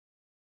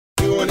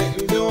Doing it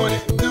and doing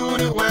it and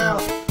doing it well.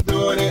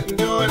 Doing it and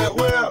doing it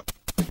well.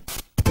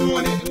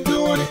 Doing it and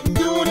doing it and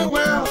doing it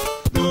well.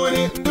 Doing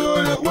it and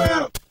doing it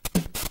well.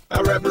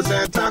 I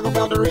represent Taco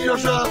Bell Dorito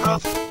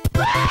Shop.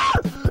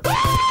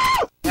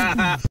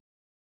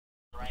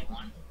 Right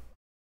one.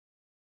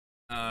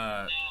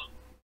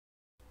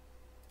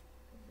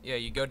 Yeah,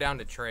 you go down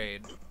to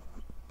trade.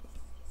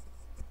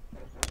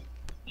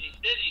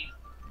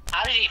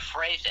 How did he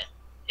phrase it?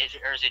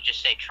 Or is it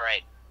just say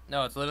trade?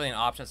 No, it's literally an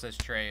option that says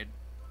trade.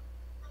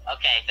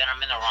 Okay, then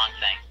I'm in the wrong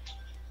thing.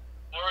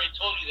 I already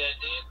told you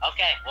that, dude.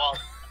 Okay, well.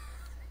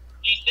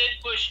 You said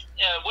push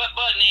what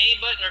button?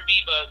 A button or B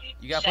button?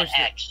 You gotta push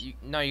X.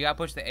 No, you gotta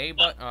push the A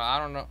button. I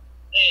don't know.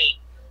 A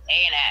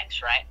and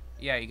X, right?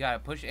 Yeah, you gotta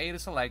push A to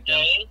select them.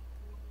 A?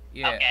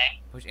 Yeah. Okay.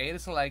 Push A to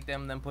select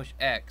them, then push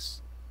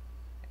X,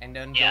 and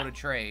then Yeah. go to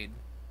trade.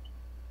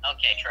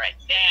 Okay, trade.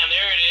 Damn,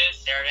 there it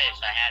is. There it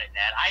is. I had it,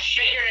 Dad. I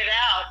figured it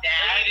out, Dad.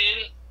 No, you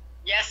didn't.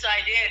 Yes,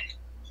 I did.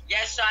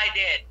 Yes, I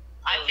did.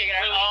 I Oh, figured it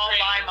really all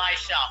by crazy.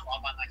 myself.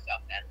 All by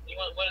myself, Dad.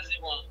 What does he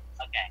want?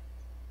 Okay.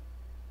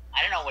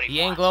 I don't know what he He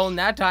ain't wants. gloating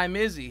that time,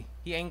 is he?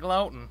 He ain't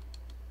gloating.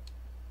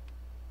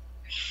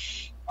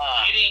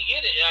 You didn't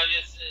get it. I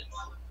just.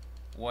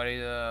 What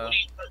are What do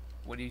you?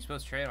 what are you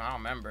supposed to trade on? I don't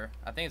remember.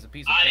 I think it's a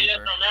piece of I just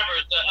paper. remember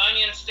it's an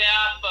onion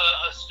staff,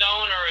 a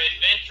stone, or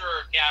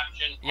adventurer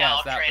caption. Yeah, I'll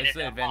it's that. trade It's it.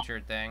 the adventure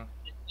thing.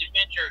 It's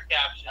adventure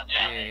caption.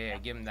 Yeah, Yeah. yeah, yeah.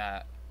 Give him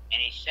that.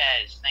 And he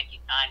says, "Thank you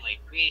kindly.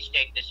 Please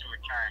take this in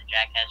return.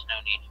 Jack has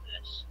no need for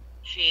this."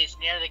 She is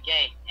near the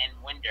gate in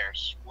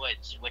Winders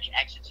Woods, which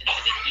exits into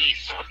the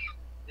east.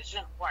 This is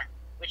important.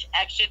 Which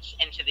exits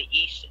into the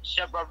east.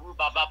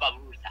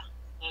 Sarubababaruta.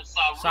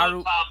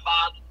 Saru-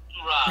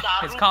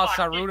 It's called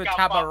Saruta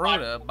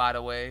Tabaruta, by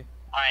the way.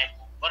 All right.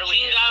 What do we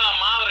do? Chingada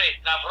madre,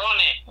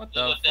 cabrone. What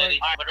the Look at fuck?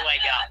 it. All right. Where do I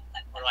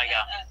go? Where do I go?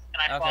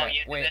 Can I follow you Okay,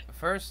 into wait. this?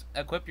 First,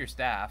 equip your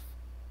staff.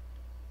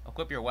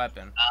 Equip your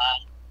weapon.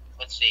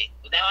 Let's see.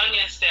 Would The that,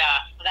 onion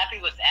staff. would that be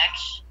with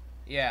X?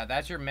 Yeah,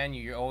 that's your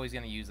menu. You're always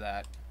gonna use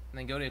that. And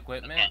then go to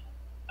equipment. Okay.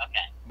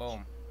 Okay.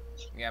 Boom.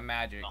 You got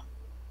magic. Boom.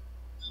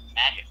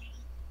 Magic.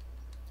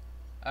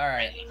 All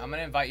right. I'm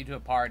gonna invite you to a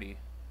party,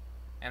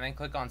 and then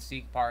click on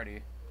seek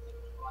party.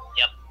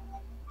 Yep.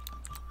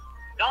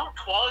 Don't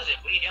close it.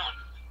 What are you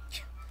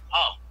doing?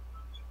 Oh.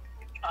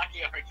 God,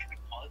 you already gonna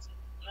close it?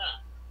 Yeah.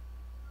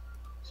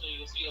 So you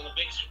can see on the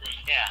big screen.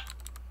 Yeah.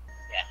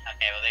 Yeah.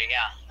 Okay. Well, there you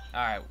go.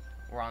 All right.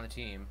 We're on the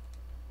team.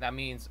 That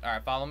means, all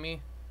right. Follow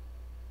me.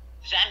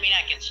 Does that mean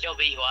I can still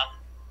beat you up?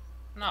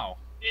 No.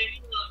 Yeah,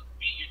 you want to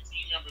beat your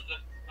team members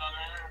up,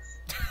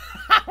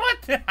 dumbass.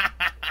 What the?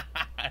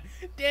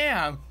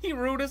 Damn. He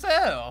rude as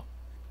hell.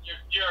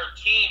 You're a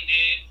team,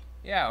 dude.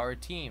 Yeah, or a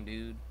team,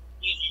 dude.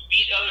 You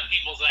beat other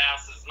people's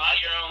asses, not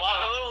your own. Well,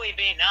 who are we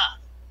beating up?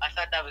 I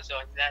thought that was the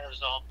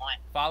whole point.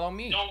 Follow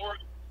me. Don't worry,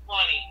 it's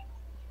funny.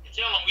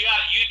 Tell them we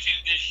gotta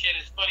YouTube this shit.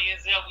 It's funny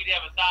as hell. We'd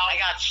have 1,000. I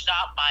got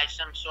stopped by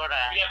some sort of.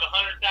 We'd have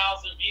 100,000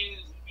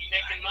 views. We'd be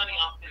making money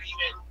off this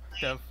shit.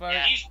 The fuck?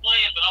 Yeah. He's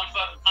playing, but I'm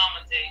fucking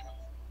commentating.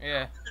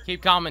 Yeah.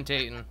 Keep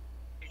commentating.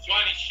 It's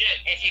funny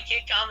shit. If you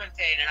keep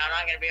commentating, I'm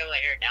not gonna be able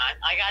to hear it now.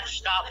 I got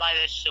stopped by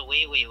this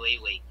wee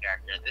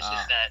character. This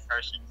is the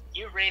person.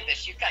 You read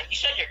this. You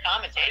said you're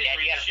commentating, Dad.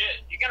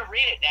 You're gonna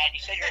read it, Dad.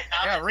 You said you're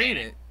commentating. Yeah, read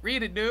it.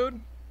 Read it,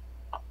 dude.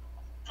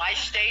 My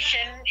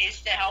station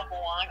is to help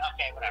along.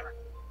 Okay, whatever.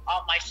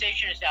 Oh, my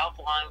station is to help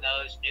along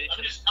those new.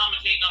 I'm just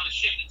commentating on the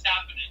shit that's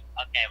happening.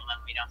 Okay, well then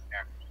we don't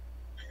care.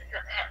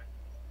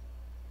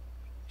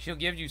 She'll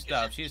give you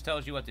stuff. She just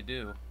tells you what to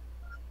do.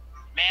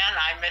 Man,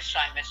 I missed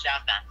out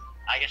then.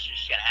 I guess you're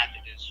just gonna have to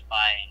do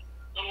spying.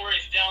 Don't worry,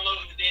 it's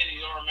downloading the data.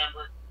 You'll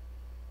remember.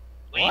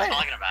 What are What? you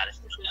talking about?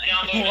 It's It's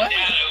downloading What? the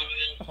data over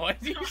there.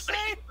 What did you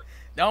say?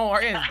 Don't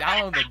worry, it's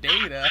download the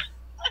data.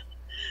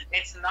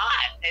 It's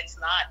not. It's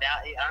not.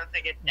 I don't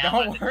think it Don't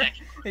downloads the worry.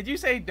 text. Did you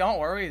say don't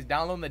worry, it's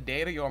downloading the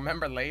data you'll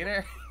remember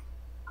later?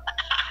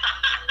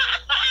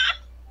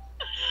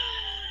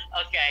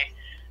 Okay.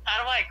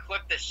 How do I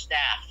equip the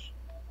staff?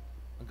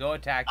 Go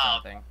attack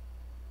something.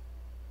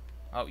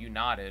 Oh, you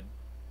nodded.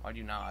 Why'd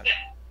you nod?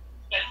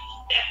 Get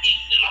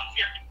off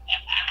your.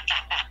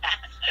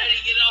 How do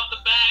you get off the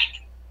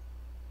back?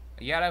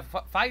 You gotta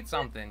fight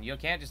something. You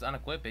can't just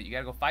unequip it. You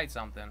gotta go fight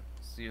something.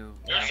 So you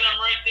There's know, some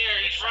right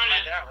there. He's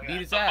running.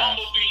 beat his A ass.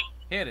 bumblebee.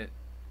 Hit it.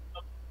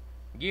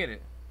 Get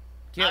it.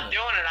 Kill I'm it.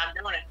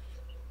 doing it.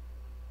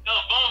 No,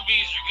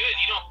 bumblebees are good.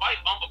 You don't fight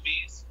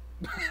bumblebees.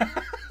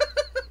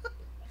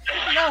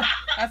 No,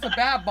 that's a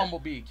bad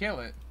bumblebee. Kill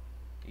it.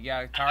 You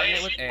gotta target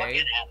it with Looking A. at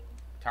it.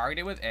 Target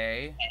it with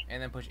A,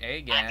 and then push A I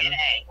again. did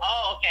A.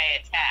 Oh,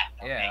 okay. Attack.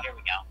 Okay, Yeah. here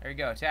we go. There you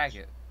go. Attack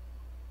it.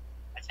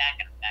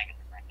 Attacking him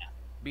right now.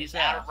 Beat He's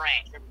his out ass. of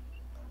range.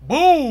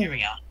 Boom! Here we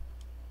go.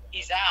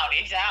 He's out.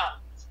 He's out.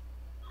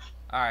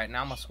 All right,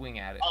 now I'm gonna swing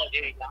at it. Oh,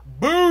 there you go.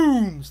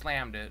 Boom!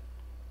 Slammed it.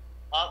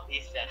 Oh,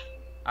 he's dead.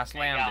 I go.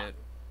 slammed it.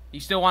 You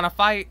still want to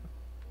fight?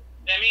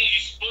 That means you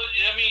split.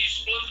 That means you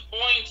split the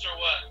points or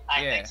what?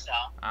 I Yeah. think so.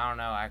 I don't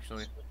know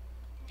actually.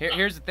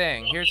 Here's the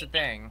thing. Here's the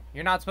thing.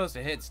 You're not supposed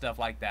to hit stuff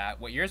like that.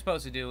 What you're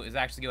supposed to do is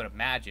actually go to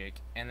magic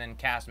and then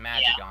cast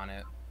magic on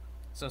it.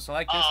 So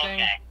select this thing.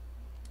 Okay.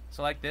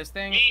 Select this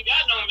thing. We ain't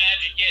got no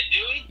magic yet, do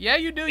we? Yeah,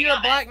 you do. You're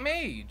a black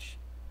mage.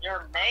 You're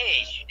a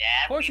mage,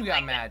 Dad. Of course you got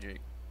like magic.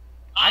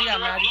 I got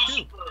magic too.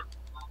 Lucifer.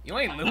 You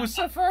ain't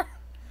Lucifer?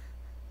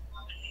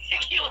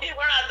 We're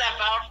not that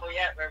powerful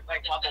yet. We're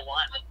like level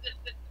 1.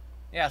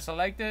 Yeah,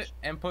 select it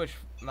and push,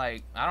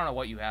 like, I don't know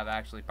what you have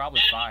actually. Probably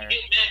Magic, fire.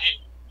 hit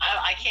magic.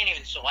 I can't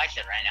even select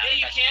it right now. Yeah,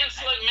 you can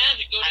select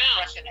magic. Go I'm down.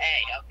 pressing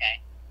A. Okay.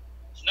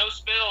 No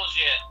spells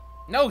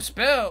yet. No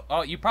spell.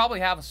 Oh, you probably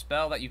have a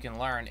spell that you can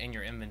learn in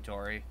your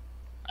inventory.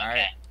 Alright.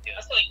 Okay.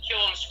 That's like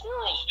killing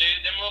squirrels,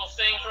 dude. Them little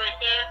things right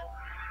there.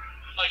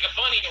 Like a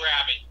bunny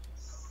rabbit.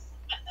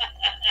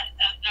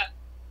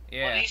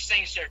 Yeah. Well, these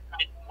things are.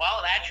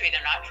 Well, actually,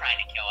 they're not trying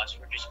to kill us.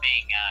 We're just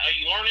being. Are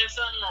you learning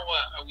something or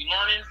what? Are we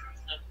learning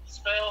a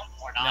spell?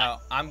 Or not. No,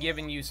 I'm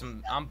giving you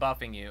some. I'm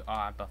buffing you. Oh,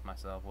 I buffed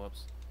myself.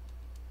 Whoops.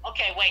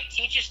 Okay, wait.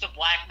 Teach us the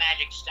black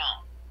magic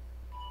stone.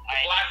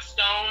 Alright, Black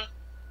stone.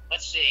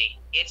 let's see.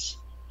 It's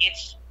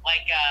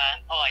like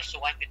oh, I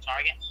select the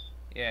target.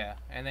 Yeah,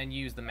 and then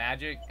use the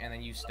magic, and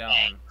then use stone.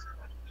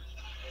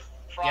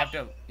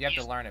 Okay. You have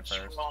to learn it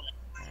first.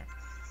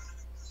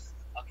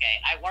 Okay,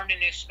 I learned a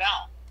new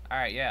spell. All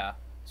right, yeah.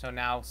 So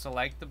now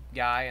select the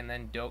guy, and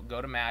then go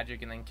to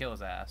magic, and then kill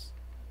his ass.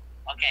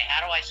 Okay,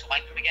 how do I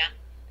select him again?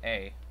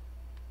 A.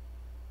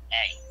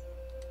 A.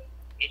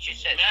 It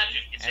just says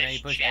Magic. It And then you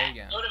says push chat. A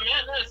again. Go to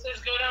magic. No, it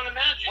says go down to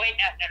magic. Wait,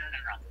 no.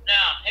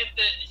 Now hit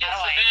How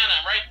do I-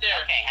 Savannah right there.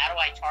 Okay, how do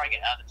I target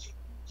others?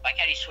 Like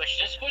how do you switch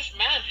this? Just push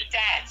magic.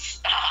 Dad,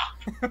 stop!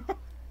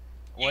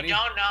 What do You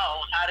you? don't know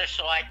how to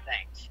select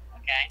things,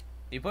 okay?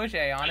 You push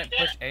A on it, Right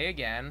there. push A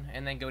again,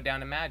 and then go down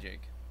to magic.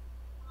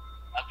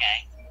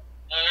 Okay.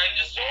 Alright,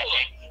 just hold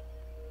it. Magic.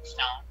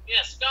 Stone.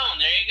 Yeah, stone.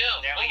 There you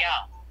go. There we go.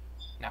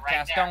 Now Right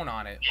cast there. stone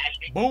on it.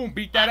 Magic. Boom!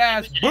 Beat that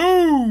ass!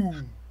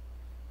 Boom!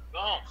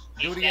 Boom.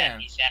 Do He's it dead. again.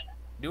 He's dead.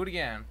 Do it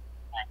again.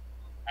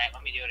 Alright,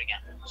 let me do it again.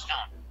 Stone.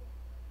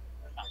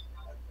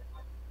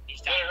 He's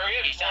done. Better hurry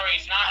up He's done. before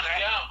he's knocked I'm,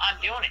 you out.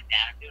 I'm doing it,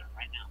 Dad. I'm doing it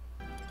right now.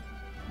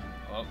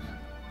 Oh,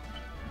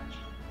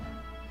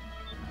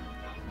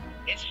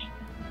 It's.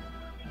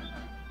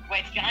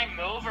 Wait, can I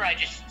move or I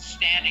just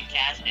stand and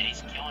cast it?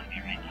 He's killing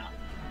me right now.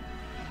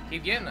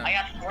 keep getting them. I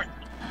got 4.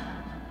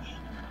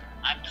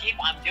 I'm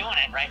doing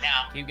it right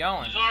now. Keep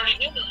going. He's already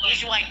hit it.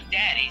 He's like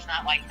dead. He's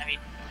not like. I mean.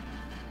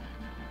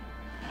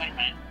 Wait a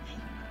minute.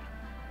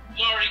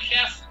 He's already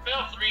cast the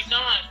spell 3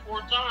 times, 4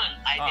 times.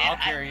 I Oh, did. I'll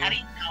carry How you. do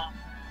you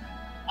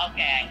know?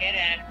 Okay, I hit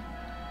it.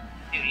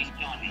 Dude, he's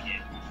killing me,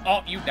 dude.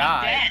 Oh, you I'm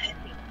died. dead.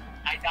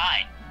 I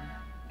died.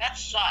 That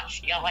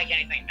sucks. You got like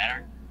anything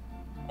better?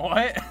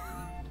 What?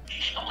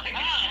 Oh my God.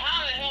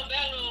 How the hell did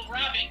that little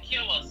rabbit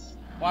kill us?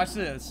 Watch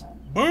this.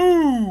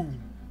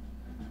 Boom!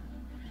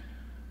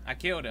 I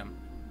killed him.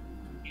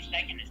 He's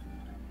taking his.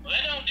 Well,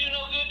 that don't do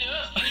no good to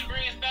us. Can you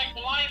bring us back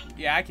to life?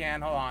 Yeah, I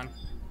can. Hold on.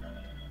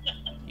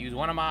 Use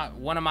one of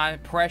my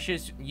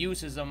precious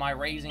uses of my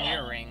raising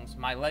earrings,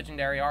 my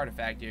legendary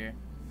artifact here.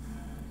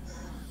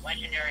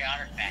 Legendary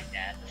artifact,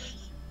 Dad.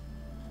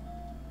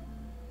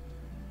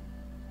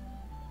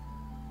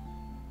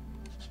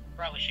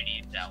 Probably should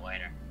use that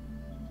later.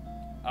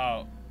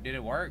 Oh, did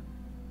it work?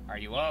 Are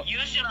you up?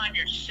 Use it on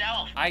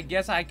yourself. I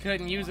guess I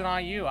couldn't use it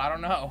on you. I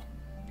don't know.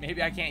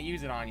 Maybe I can't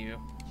use it on you.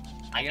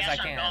 I guess I I'm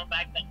can. going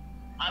back to.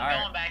 I'm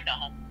Alright. going back to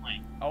home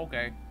point.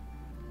 Okay.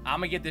 I'm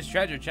gonna get this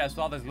treasure chest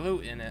with all this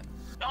loot in it.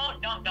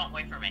 Don't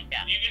wait for me,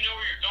 Dad. You can know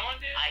where you're going,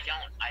 dude? I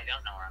don't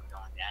know where I'm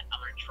going, Dad.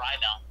 I'm gonna try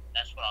though.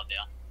 That's what I'll do.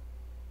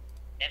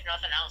 If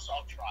nothing else,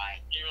 I'll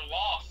try. You're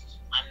lost.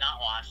 I'm not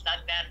lost.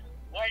 Dad,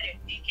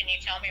 can you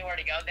tell me where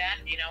to go,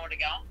 Dad? Do you know where to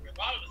go? I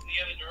thought it was the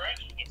other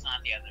direction. It's not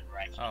the other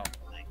direction. Oh.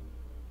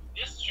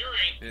 This sure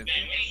ain't Is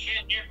been it? we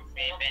ain't been here We've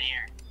before. been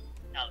here.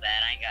 No,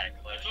 Dad, I ain't got a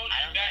clue. I told I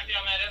you don't back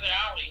down that other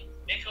alley.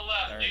 Make a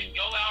left, There dude.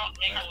 Go out,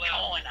 make a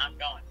left. I'm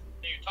going.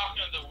 You're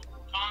talking to the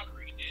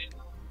concrete, dude.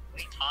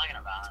 What are you talking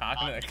about?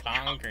 Talking to the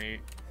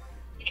concrete.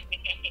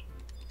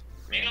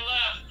 Make a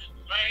left.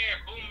 Right here.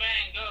 Boom,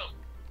 bang, go.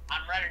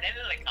 I'm running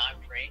into the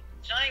concrete.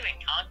 It's not even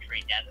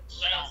concrete, Dad.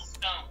 It's That's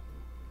stone. stone.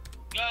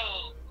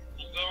 Go.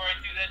 We'll go right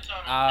through that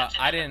tunnel.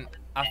 I didn't.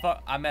 I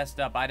thought I messed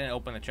up. I didn't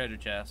open the treasure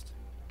chest.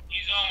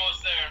 He's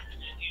almost there.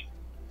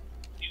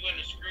 You wouldn't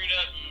have screwed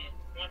up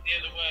and went the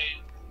other way.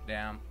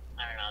 Damn.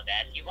 I don't know,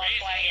 Dad. You want to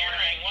Raising play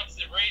earring. What's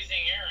the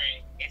raising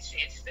earring? It's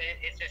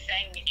the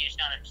thing used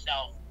on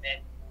himself,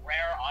 that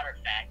rare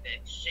artifact,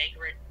 that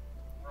sacred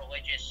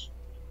religious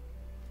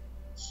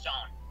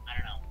stone. I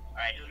don't know.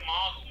 Alright,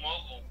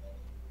 Mogul.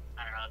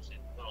 I don't know, it's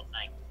a little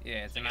thing.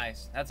 Yeah, it's a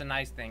nice. That's a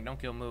nice thing. Don't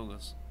kill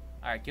Moogles.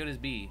 All right, kill this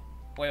bee.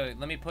 Wait.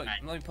 Let me put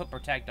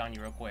protect on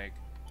you real quick.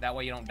 That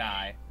way you don't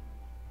die.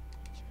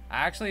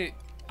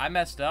 I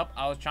messed up.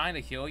 I was trying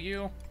to heal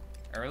you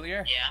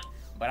earlier, Yeah.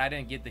 but I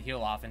didn't get the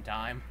heal off in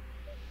time.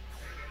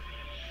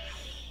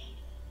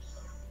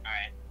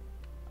 Alright.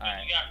 All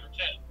right. You got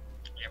protect.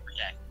 Yeah,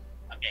 protect.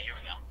 Okay, here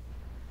we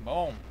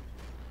go. Boom.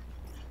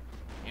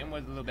 Him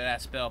with a little bit of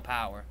that spell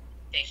power.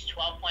 Takes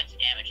 12 points of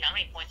damage. How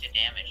many points of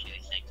damage do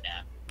these things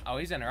have? Oh,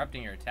 he's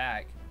interrupting your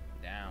attack.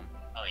 Damn.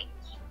 Oh, he's...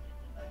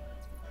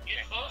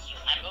 Get closer.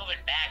 I'm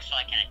moving back so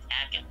I can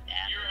attack him,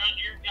 Dad. You're on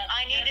your goddamn.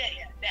 I need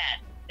it,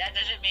 Dad. That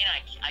doesn't mean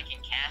I can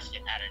cast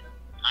it at it.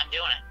 I'm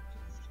doing it.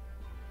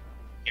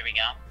 Here we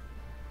go.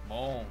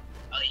 Boom.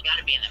 Oh, you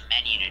gotta be in the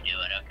menu to do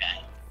it,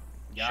 okay.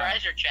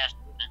 Treasure chest.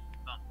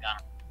 Oh,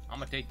 got him. I'm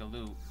gonna take the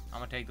loot.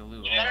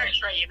 You better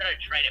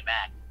trade it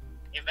back.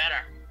 You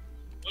better.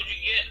 What'd you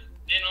get?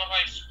 Didn't look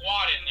like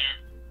squat in there.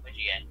 What'd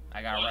you get?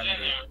 I got a What was in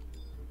remedy.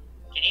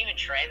 there? Can you even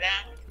trade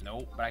that?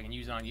 Nope, but I can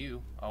use it on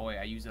you. Oh wait,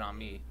 I use it on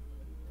me.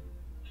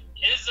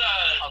 His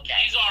Okay.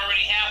 he's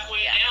already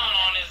halfway Yeah. down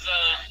on his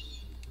life.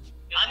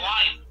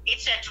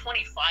 It's at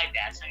 25,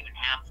 Dad. It's not even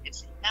half.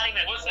 It's not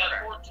even a What's quarter.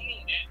 that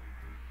 14, dude?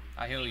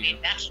 I heal I you.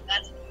 mean, that's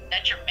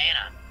your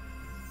mana.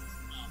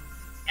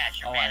 Yeah, it's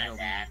your Oh, I mana, healed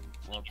Dad. you.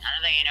 Whoops. I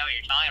don't think you know what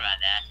you're talking about,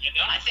 Dad. You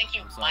don't? I think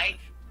you I'm might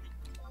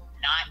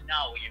selfish. not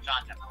know what you're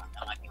talking about.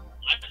 That might be-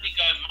 I think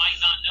I might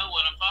not know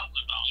what I'm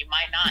talking about. You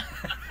might not.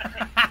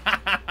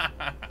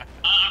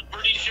 I'm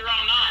pretty sure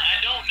I'm not. I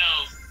don't know.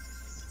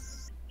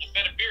 You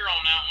bet a beer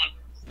on that one.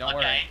 Don't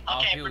Okay, worry, I'll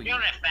okay, heal we're you.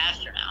 doing it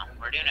faster now.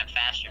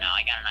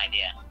 I got an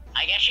idea.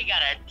 I guess you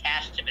gotta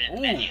cast it in the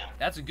Ooh, menu.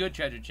 that's a good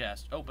treasure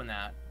chest. Open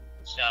that.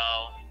 So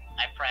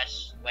I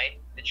press. Wait,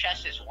 the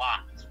chest is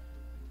locked.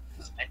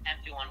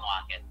 Attempt to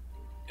unlock it.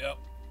 Yep.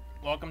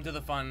 Welcome to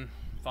the fun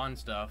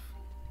stuff.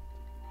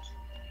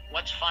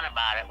 What's fun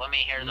about it? Let me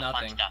hear the fun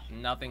Nothing. stuff.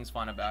 Nothing's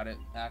fun about it,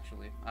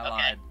 actually. I Okay.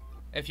 lied.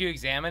 If you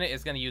examine it,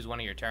 it's gonna use one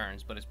of your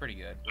turns, but it's pretty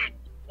good.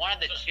 One of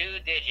the 2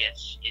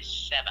 digits is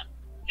 7.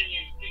 Can you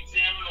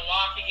examine the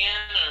lock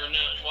again, or no?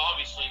 Well,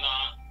 obviously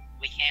not.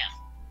 We can't.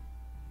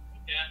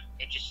 Okay.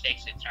 It just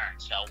takes a turn.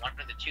 So one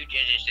of the 2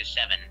 digits is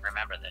 7.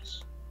 Remember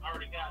this. I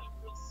already got it.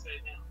 What's it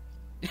say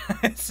now?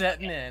 It's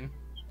setting in.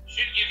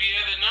 Should give you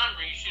the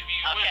number. You should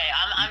be Okay,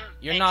 I'm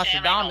You're examining the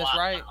Nostradamus, lock.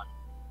 right?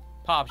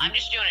 Pops, I'm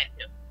just doing it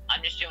too.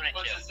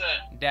 What's it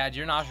say? Dad,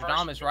 you're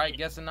Nostradamus, First right? digit.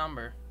 Guess the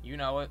number. You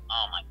know it.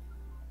 Oh my.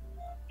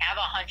 Have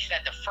a hunch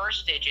that the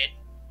first digit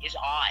is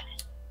odd.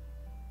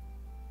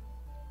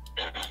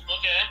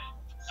 Okay.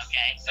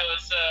 Okay. So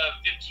it's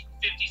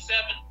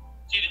 57.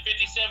 It's either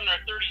 57 or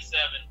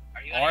 37.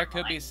 Are you? Or it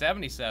could be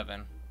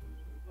 77.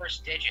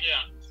 First digit.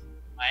 Yeah.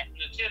 Right.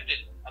 Attempt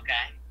it.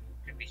 Okay.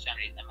 Could be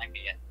 70. That might be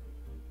it.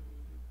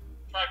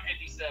 Try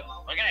 57.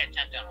 We're gonna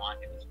attempt to unlock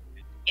it.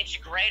 It's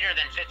greater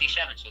than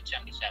 57, so it's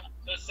 77.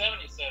 So it's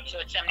 77. So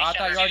it's 77. I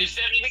thought you already- It's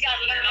either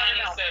 77 or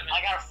 97.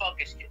 I gotta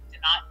focus to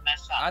not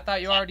mess up. I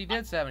thought you already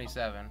did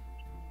 77.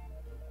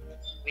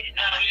 We did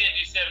No, not. we didn't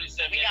do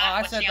 77 We yet. Oh,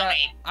 I What's said the that.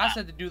 only- I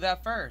said to do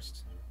that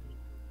first.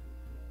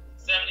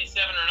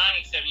 77 or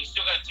 97. You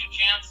still got 2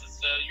 chances,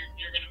 so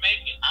you're gonna make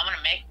it.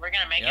 We're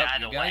gonna make it Yep,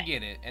 either you're gonna way.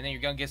 get it, and then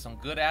you're gonna get some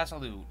good ass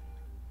loot.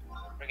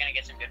 We're gonna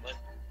get some good loot.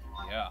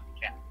 Yeah.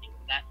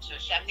 So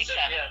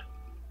 77. Yeah.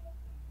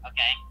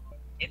 Okay.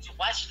 It's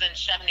less than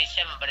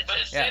 77, but it But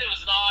it says said it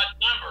was an odd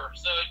number,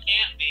 so it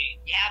can't be.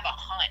 you have a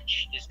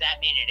hunch. Does that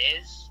mean it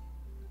is?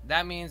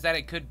 That means that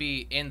it could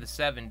be in the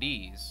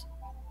 70s,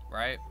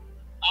 right?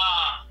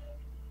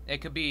 It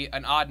could be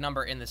an odd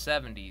number in the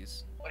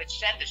 70s. But it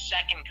said the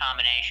second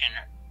combination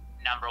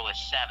number was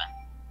 7.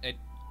 When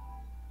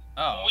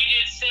Oh. we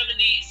did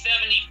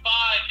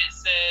 75, it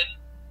said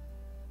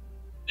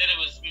that it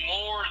was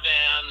more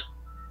than.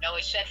 No,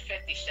 it said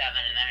 57,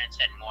 and then it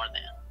said more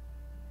than.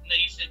 No,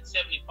 you said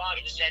 75.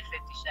 It said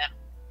 57.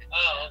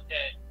 Oh,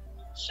 okay.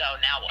 So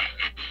now what?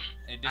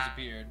 It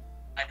disappeared.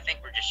 I think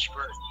we're just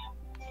screwed.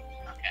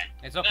 Okay.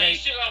 It's No, okay. you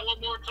still got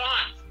one more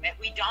time.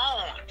 We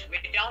don't. We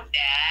don't,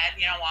 Dad.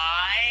 You know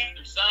why?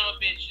 You son of a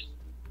bitches.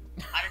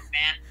 I don't,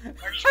 man.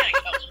 We're just gonna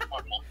kill some more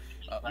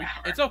monkeys. Whatever.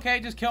 It's okay,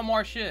 just kill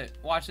more shit.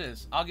 Watch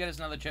this. I'll get us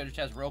another treasure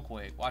chest real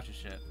quick. Watch this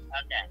shit.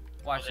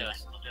 Okay. Watch We'll do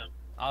this. it. We'll do it.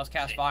 I'll just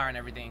cast fire and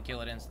everything and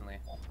kill it instantly.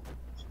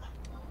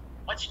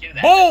 Let's do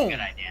that. Boom! That's a good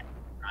idea.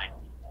 Right.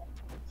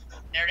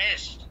 There it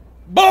is.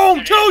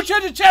 Boom! 2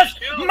 treasure chests,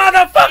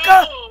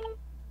 motherfucker!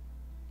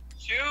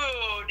 Two,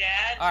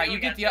 Dad. All right, Two, you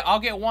we get got the. two. I'll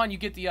get one. You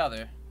get the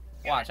other.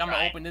 Watch, I'm gonna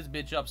try. open this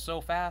bitch up so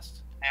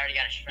fast. I already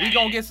got a strike. We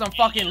gonna get some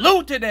fucking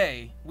loot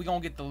today. We gonna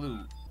get the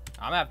loot.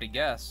 I'm gonna have to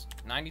guess.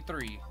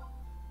 93.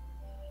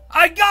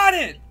 I got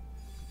it!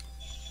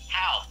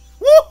 How?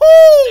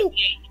 Woohoo!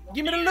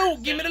 Give me the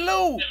loot. Give me the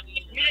loot.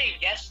 You didn't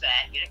guess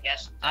that. You didn't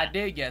guess that. I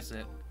did guess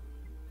it.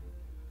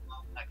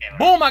 Okay.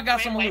 Boom! I got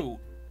Wait, some wait. loot.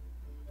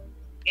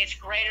 It's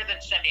greater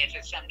than 70. It's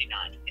at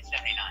 79. It's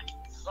 79.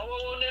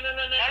 Oh, no.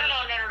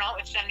 No.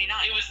 It's 79.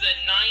 It was the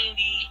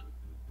 90.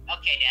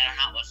 Okay, Dad, I'm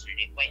not listening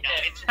to you. Wait, no,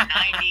 it's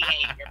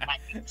 98. You're right.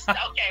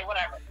 Okay,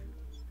 whatever.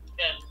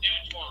 Yeah, do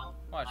which one?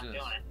 Watch I'm this.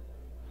 doing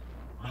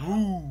it.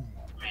 Boom.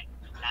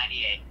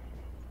 98.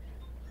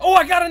 Oh,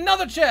 I got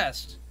another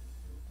chest.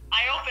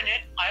 I opened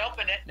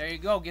it. There you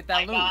go. Get that I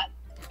loot. got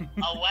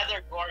a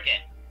leather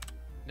gorget.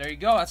 There you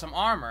go. That's some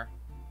armor.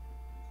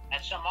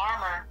 That's some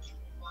armor.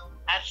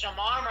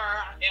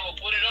 Hey, we'll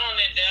put it on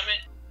then, damn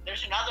it.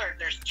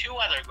 There's 2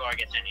 other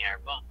gorgets in here.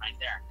 Boom, right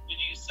there. Did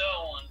you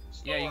sell one?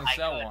 Yeah, you can I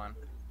sell could. one.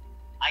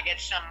 I get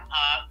some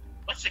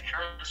What's the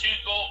currency?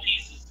 2 gold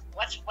pieces.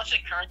 What's the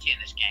currency in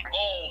this game?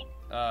 Gold.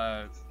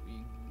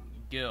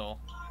 Gil.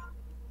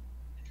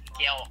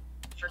 Gil.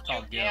 For It's you,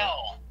 called Gil.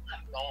 Gil.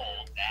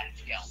 Gold.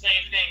 That's Gil. Same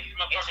thing.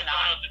 Motherfuckers don't know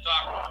not. what to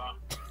talk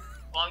about.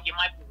 Well, you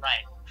might be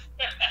right.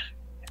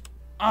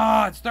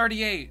 Ah, it's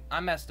 38. I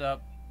messed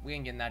up. We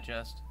ain't getting that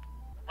chest.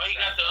 Why you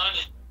got the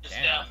onion Damn,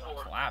 staff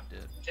for? slapped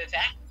it. To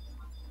attack?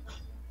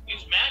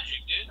 It's magic,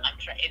 dude. I'm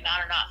trying.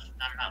 Not enough.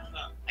 Not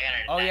enough. I gotta.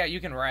 Oh attack. yeah, you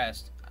can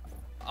rest.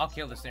 I'll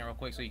kill this thing real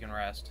quick so you can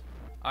rest.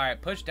 All right,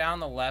 push down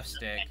the left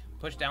stick.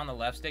 Push down the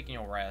left stick and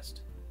you'll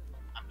rest.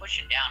 I'm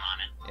pushing down on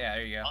it. Yeah,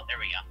 there you go. Oh, there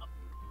we go.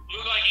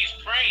 Look like he's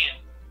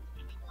praying.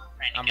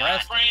 Praying to I'm God.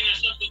 resting. Praying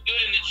there's something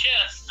good in the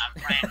chest. I'm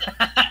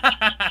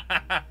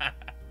praying.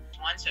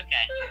 One's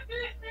okay.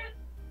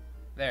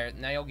 There,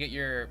 now you'll get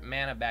your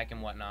mana back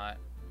and whatnot.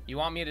 You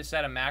want me to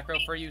set a macro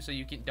for you so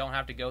you don't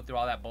have to go through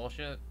all that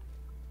bullshit?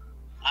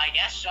 I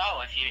guess so.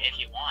 If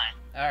you want.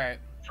 All right.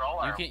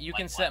 Controller. You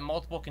can set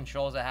multiple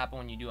controls that happen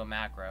when you do a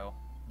macro,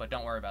 but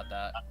don't worry about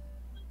that.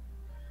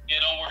 Yeah,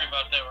 don't worry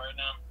about that right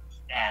now.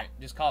 Yeah. All right,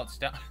 just call it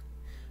stone.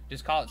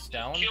 Just call it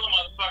stone. Kill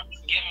motherfuckers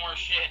and get more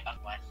shit.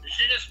 It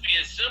should just be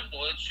as simple,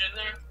 shouldn't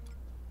there?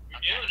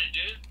 You're doing it,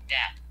 dude.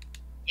 Yeah.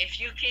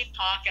 If you keep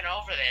talking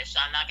over this,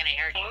 I'm not gonna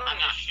hear you. Learn I'm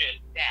not. this shit.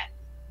 Yeah.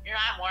 You're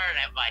not wearing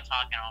it by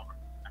talking over.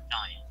 I'm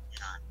telling you. You're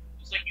not.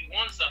 It's like you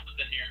want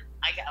something here.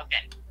 Okay.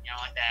 You know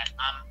what?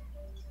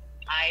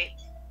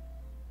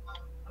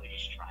 Let me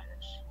just try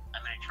this.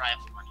 I'm gonna try it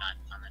one more time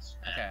on this.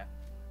 Okay.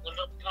 Look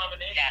up the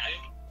combination, Yeah.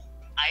 dude.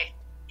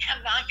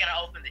 I'm not gonna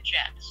open the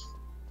chest.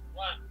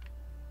 What?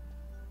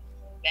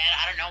 Man,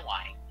 I don't know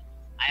why.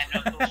 I have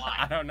no clue why.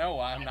 I don't know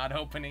why I'm not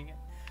opening it.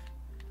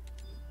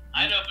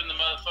 I'd open the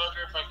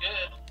motherfucker if I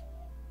could.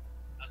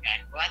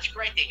 Okay. Well, that's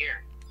great to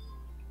hear.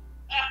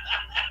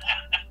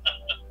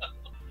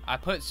 I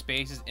put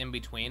spaces in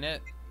between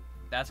it.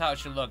 That's how it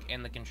should look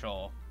in the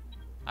control.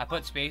 I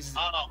put spaces.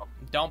 Oh,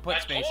 Don't put I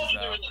spaces told you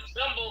there though. was a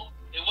symbol.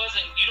 It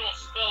wasn't. You don't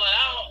spell it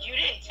out. you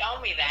didn't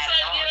tell me that. Yes, I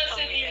Oh, did. I tell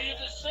said me you that.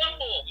 use a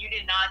symbol. You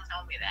did not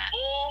tell me that.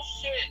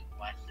 Bullshit.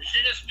 What? It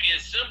should just be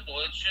as simple,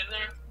 shouldn't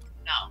there?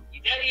 No, you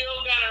Yeah, didn't. you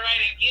got it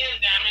right again,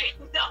 damn it.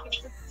 No,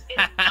 you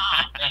did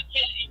not.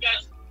 You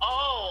guys,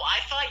 Oh,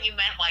 I thought you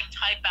meant like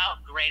type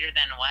out greater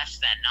than less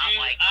than, not dude,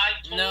 like. I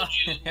told No,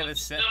 you the the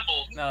sim-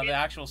 symbols. No, the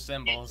actual You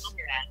symbols. didn't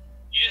tell me that.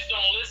 You just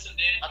don't listen,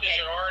 dude, because Okay,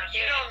 you're already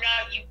you don't know.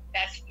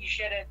 You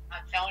should have.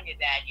 I'm telling you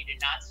that you did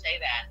not say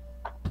that.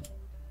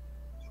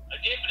 I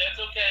did, but that's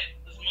okay.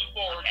 Let's move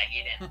forward. Okay,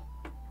 you didn't.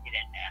 You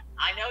didn't.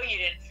 I know you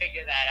didn't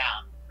figure that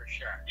out for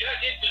sure. Yeah, I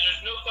did, because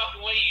there's no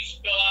fucking way you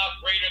spell out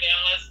greater than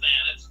less than.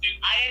 That's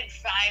stupid. I didn't.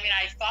 I mean,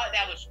 I thought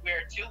that was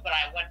weird too, but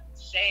I wouldn't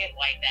say it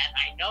like that.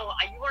 I know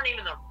you weren't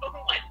even in the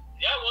room when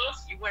Yeah, it was.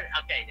 you weren't.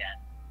 Okay,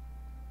 Dad.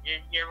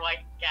 You're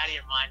like out of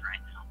your mind right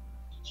now.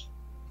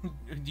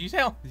 Did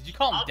you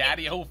call him I'll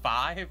Daddy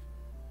 05?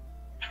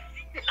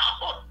 No.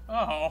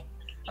 Oh.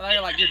 I thought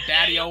you're like your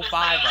Daddy 05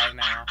 right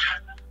now.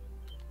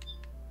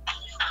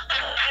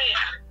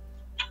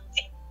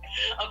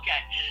 Okay.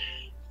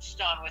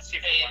 Stone, let's see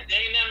if Hey, it works.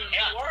 they them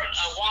It works.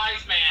 a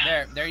wise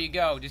man. There you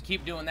go. Just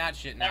keep doing that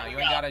shit now. There You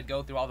we ain't go. gotta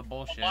go through all the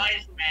bullshit.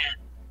 Wise man.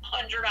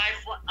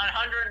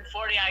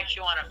 140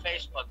 IQ on a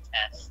Facebook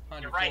test.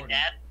 You're right, 140.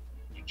 Dad.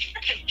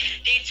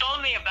 He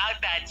told me about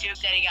that too.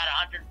 Said he got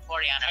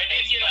 140 on a I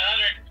did get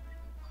Facebook.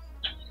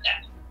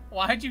 100.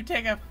 Why'd you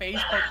take a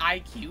Facebook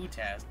IQ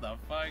test? The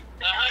fuck?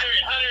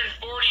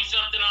 140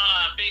 something on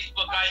a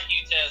Facebook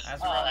IQ test.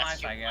 That's Oh, real that's nice,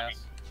 too I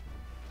guess.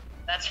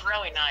 That's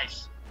really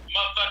nice.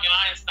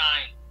 Motherfucking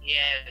Einstein.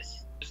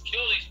 Yes. Just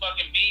kill these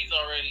fucking bees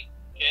already.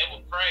 Okay,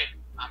 we'll pray.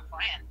 I'm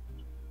praying.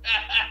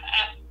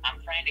 I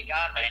I'm praying to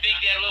God right think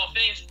now. that little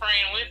thing's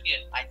praying with you.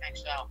 I think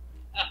so.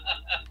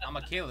 I'ma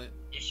kill it.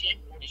 You see?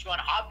 You want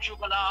to hop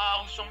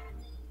some?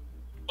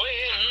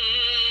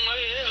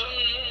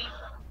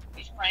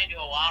 He's praying to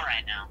a wall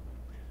right now.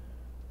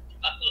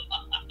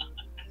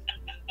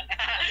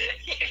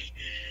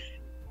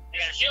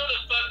 Just kill the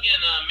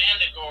fucking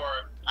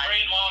Manticore.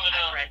 Prayed long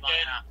enough. Prayed long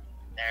Okay? enough.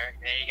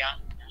 There you go.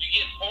 You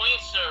get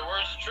points, or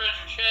where's the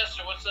treasure chest,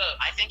 or what's up?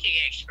 I think you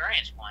get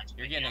experience points.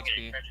 You're but you getting don't get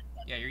a XP. treasure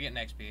point. Yeah, you're getting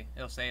XP.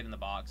 It'll say it in the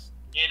box.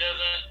 It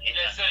doesn't. It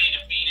doesn't say you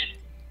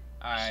defeated.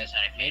 Alright. It's just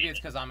that I Maybe faded. it's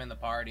because I'm in the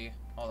party.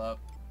 Hold up.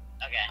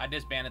 Okay. I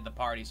disbanded the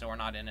party, so we're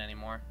not in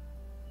anymore.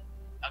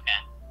 Okay.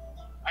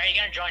 Are you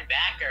gonna join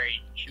back, or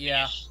should we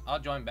Yeah, just... I'll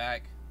join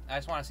back. I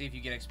just want to see if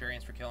you get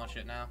experience for killing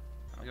shit now.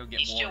 I'll go get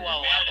He's too warrior.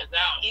 well Man leveled. is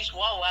out. He's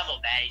well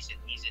leveled, Dad.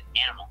 He's an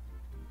animal.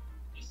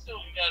 You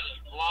still got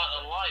a lot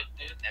of life,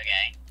 dude.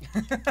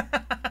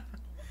 Okay.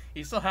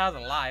 He still has a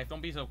life.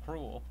 Don't be so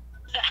cruel.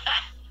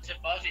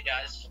 Suppose he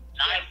does. You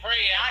gotta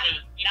pray after.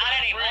 You Not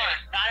gotta anymore.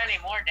 pray. Not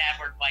anymore, Dad.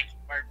 We're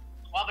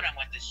clubbing him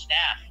with the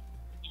staff.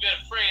 You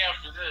gotta pray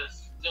after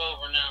this. It's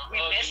over now. We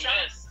missed him?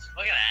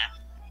 Look at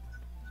that.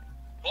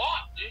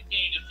 Block, dude. Can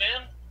you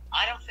defend?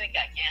 I don't think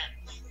I can.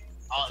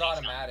 Oh, It's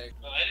automatic.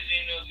 Oh, that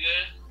didn't do no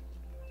good.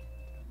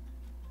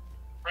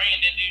 Praying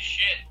didn't do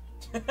shit.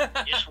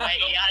 Just wait.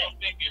 You Don't got it.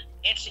 figure.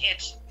 It's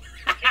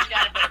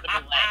got a bit of a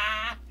delay.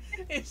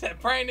 He said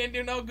praying didn't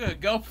do no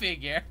good. Go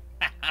figure.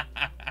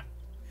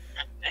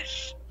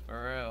 For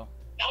real.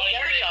 Oh,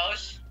 there it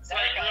goes. It's There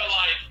like it goes. real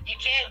life. You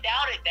can't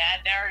doubt it, Dad.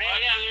 There it Oh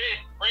is. yeah, there is.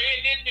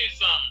 Praying did do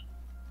something.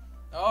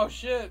 Oh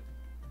shit.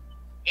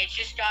 It's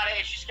just gotta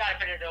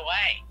put it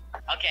away.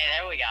 Okay,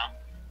 there we go.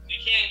 You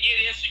can't get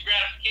instant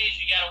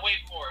gratification. You gotta wait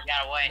for it. You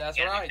gotta wait. That's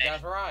You gotta right. be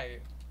That's patient. right.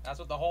 That's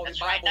what the Holy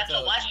That's right. Bible That's a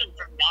tells lesson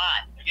from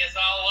God. I guess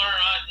I'll learn.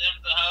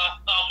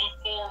 I'll move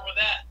forward with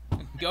that.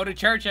 you. Go to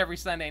church every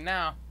Sunday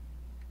now.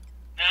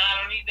 Nah,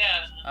 I don't need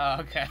that.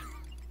 Oh, okay.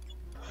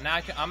 Now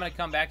I'm gonna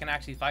come back and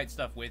actually fight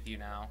stuff with you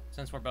now,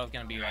 since we're both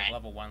gonna be like Alright.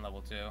 level 1,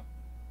 level 2. Alright,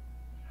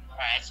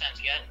 sounds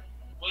good.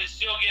 Will you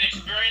still get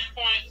experience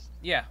points?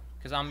 Yeah,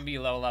 because I'm gonna be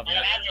low level.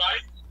 Yeah,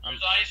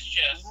 there's ice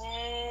chest.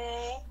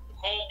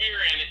 Cold beer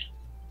in it.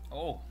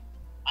 Oh,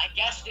 I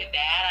guessed it,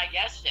 Dad. I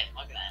guessed it.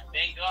 Look at that.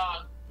 Thank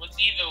God. What's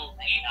Evo?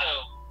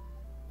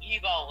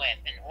 Evo with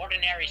an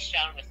ordinary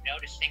stone with no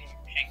distinguishing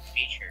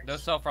features.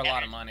 those sell for a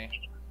lot of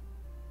money.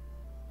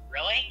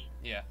 Really?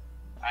 Yeah.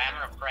 Alright, I'm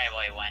gonna pray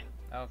while you went.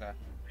 Okay.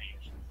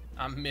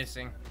 I'm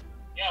missing.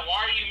 Yeah,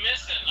 why are you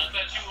missing? I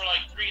thought you were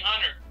like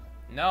 300.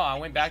 No, I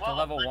went back to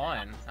level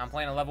 1. I'm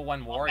playing a level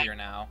 1 warrior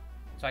now,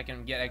 so I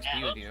can get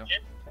XP with you.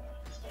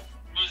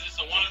 Was this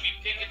a wannabe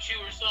Pikachu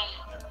or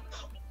something?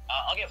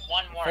 I'll get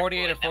one more.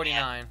 48 or clue, and then we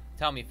have- 49?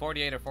 Tell me,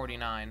 48 or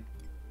 49?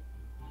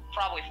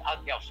 Probably,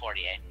 I'll go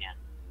 48, yeah.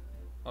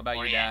 What about you,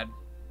 48. Dad?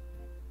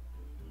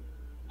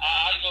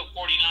 I go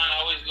 49.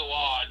 I always go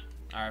odd.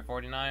 Alright,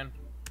 49.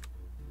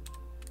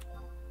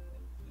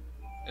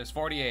 It's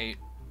 48.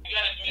 You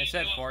gotta It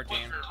said do 14.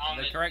 quicker on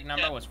The correct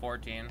number was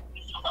 14.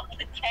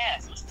 The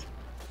test.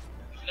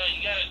 No,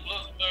 you gotta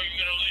look or you're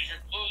gonna lose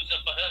your clues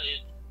up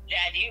ahead.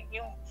 Dad, you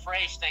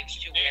phrase things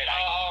too Dude, weird.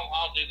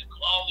 I'll do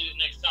it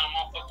next time.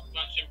 I'll fucking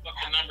punch them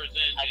fucking numbers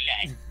in,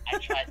 dude. Okay. I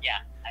tried,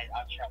 yeah.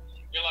 I'll try.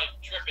 You're like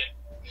tripping.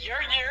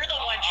 You're the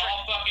one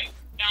I'll fucking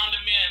pound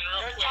them in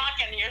real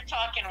quick. You're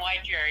talking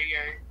like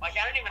you're like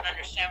I don't even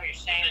understand what you're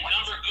saying. The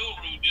number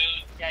guru,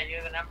 dude. Yeah,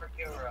 you're the number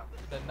guru.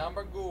 The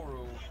number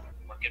guru.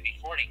 We're gonna be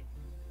 40.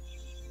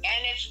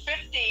 And it's 50.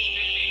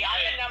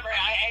 I'm the number.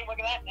 Hey, look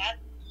at that.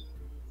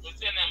 What's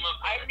in that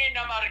motherfucker? I'm the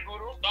number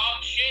guru.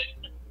 Dog shit.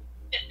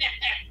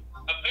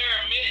 A pair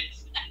of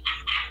mitts.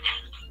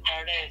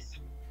 There it is.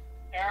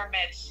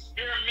 Pyramids.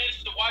 Pair of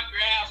mitts to wipe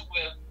your ass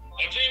with.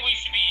 I think we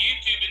should be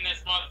YouTubing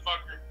this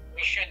motherfucker.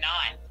 We should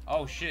not.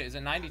 Oh shit, is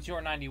it 92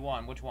 or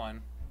 91? Which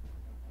one?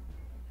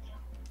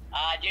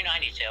 Do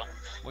 92. What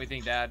do you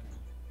think, Dad?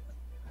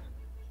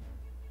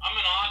 I'm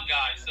an odd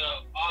guy, so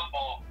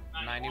oddball.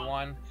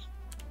 91?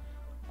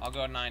 I'll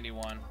go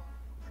 91.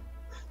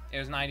 It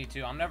was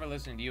 92. I'm never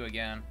listening to you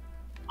again.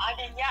 I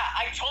mean, yeah,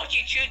 I told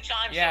you 2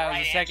 times. Yeah, the it was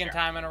right the second answer.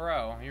 time in a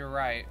row. You're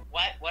right.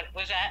 What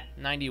was that?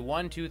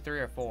 91, 2, 3,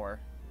 or 4.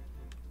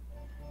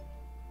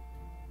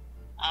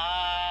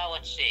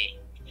 Let's see.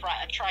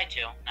 Try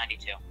 2.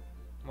 92.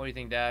 What do you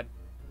think, Dad?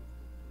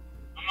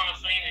 I'm not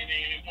saying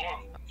anything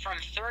anymore. From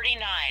 39,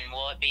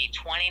 will it be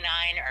 29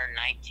 or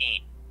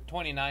 19?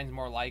 29's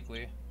more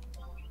likely.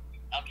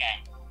 Okay.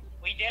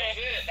 We did That's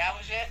it. it. That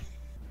was it.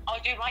 Oh,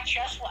 dude, my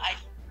chest.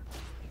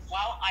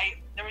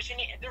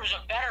 There was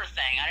a better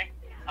thing.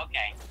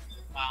 Okay.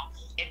 Well,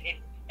 it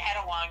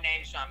had a long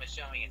name, so I'm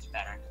assuming it's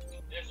better.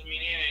 Doesn't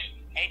mean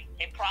anything.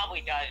 It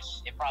probably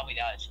does. It probably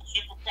does.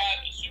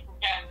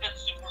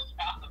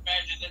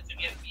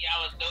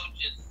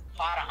 Supercalifragilisticexpialidocious.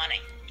 Pot of honey.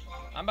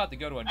 I'm about to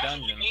go to a That's what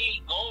dungeon. we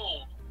need,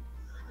 gold.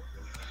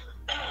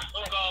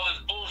 Look at all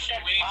this bullshit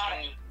we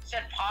eat.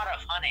 Said pot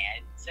of honey. I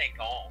didn't say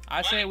gold.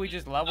 I say we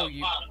just level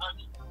you.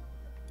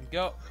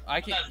 Go.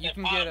 You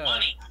can get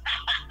a.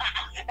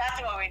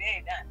 That's what we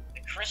need.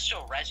 The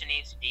crystal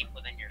resonates deep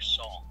within your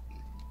soul.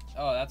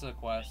 Oh, that's a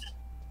quest.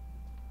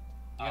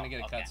 You're gonna Oh,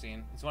 get a okay.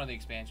 cutscene. It's one of the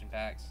expansion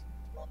packs.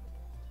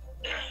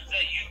 Is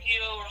that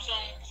Yu-Gi-Oh or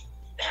something?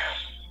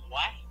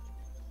 What?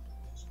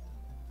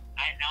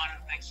 I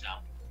don't think so.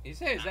 You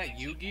say, is that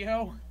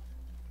Yu-Gi-Oh?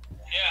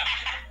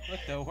 Yeah. What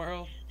the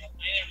world? I ain't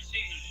never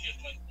seen this shit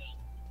like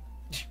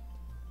that.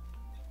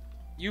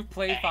 You've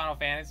played Final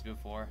Fantasy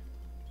before.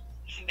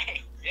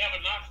 Yeah,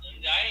 but not.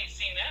 I ain't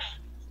seen that.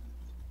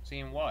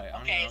 Seen what? I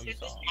don't Okay, even is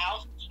know it what you this saw.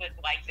 house with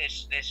like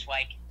this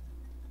like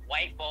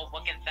white bulb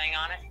looking thing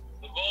on it?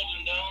 The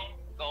Golden Dome.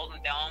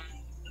 Golden dome.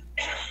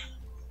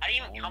 How do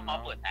you even come up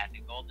Dome. with that? The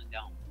golden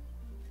dome.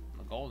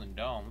 The Golden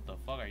Dome. What the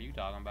fuck are you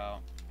talking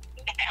about?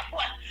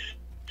 What?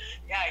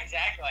 Yeah,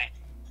 exactly.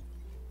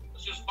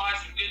 Let's just buy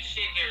some good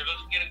shit here.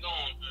 Let's get it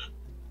going.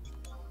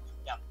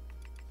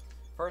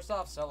 First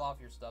off, sell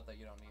off your stuff that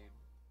you don't need.